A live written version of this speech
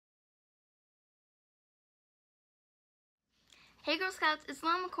Hey Girl Scouts, it's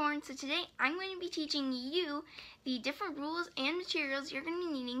Llama Corn. So today I'm going to be teaching you the different rules and materials you're going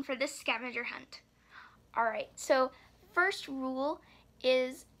to be needing for this scavenger hunt. Alright, so first rule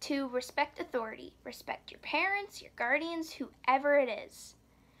is to respect authority. Respect your parents, your guardians, whoever it is.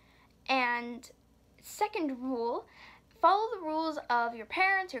 And second rule, follow the rules of your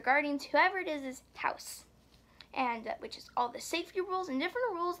parents, your guardians, whoever it is house. And which is all the safety rules and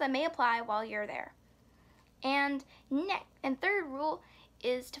different rules that may apply while you're there. And third rule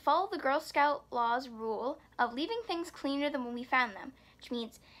is to follow the Girl Scout Law's rule of leaving things cleaner than when we found them, which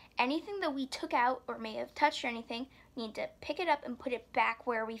means anything that we took out or may have touched or anything, we need to pick it up and put it back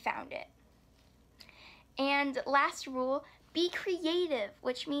where we found it. And last rule, be creative,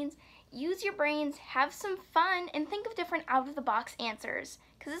 which means use your brains, have some fun, and think of different out-of-the-box answers,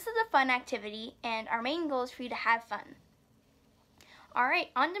 because this is a fun activity, and our main goal is for you to have fun. Alright,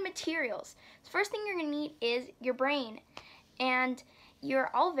 on to materials. The first thing you're going to need is your brain. And you're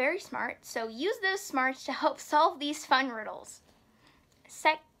all very smart, so use those smarts to help solve these fun riddles.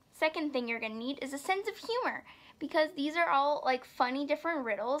 Second thing you're going to need is a sense of humor, because these are all like funny different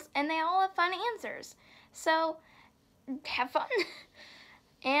riddles, and they all have fun answers. So, have fun.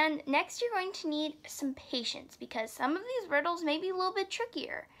 And next you're going to need some patience, because some of these riddles may be a little bit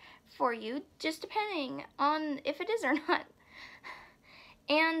trickier for you, just depending on if it is or not.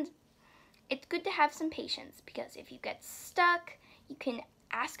 And it's good to have some patience, because if you get stuck, you can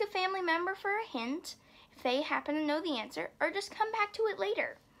ask a family member for a hint if they happen to know the answer, or just come back to it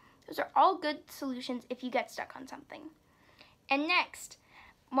later. Those are all good solutions if you get stuck on something. And next,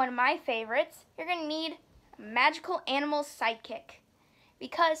 one of my favorites, you're going to need a magical animal sidekick,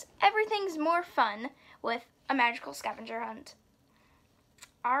 because everything's more fun with a magical scavenger hunt.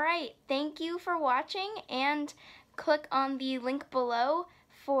 Alright, thank you for watching, and click on the link below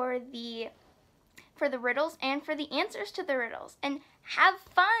for the riddles and for the answers to the riddles. And have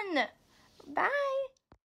fun! Bye!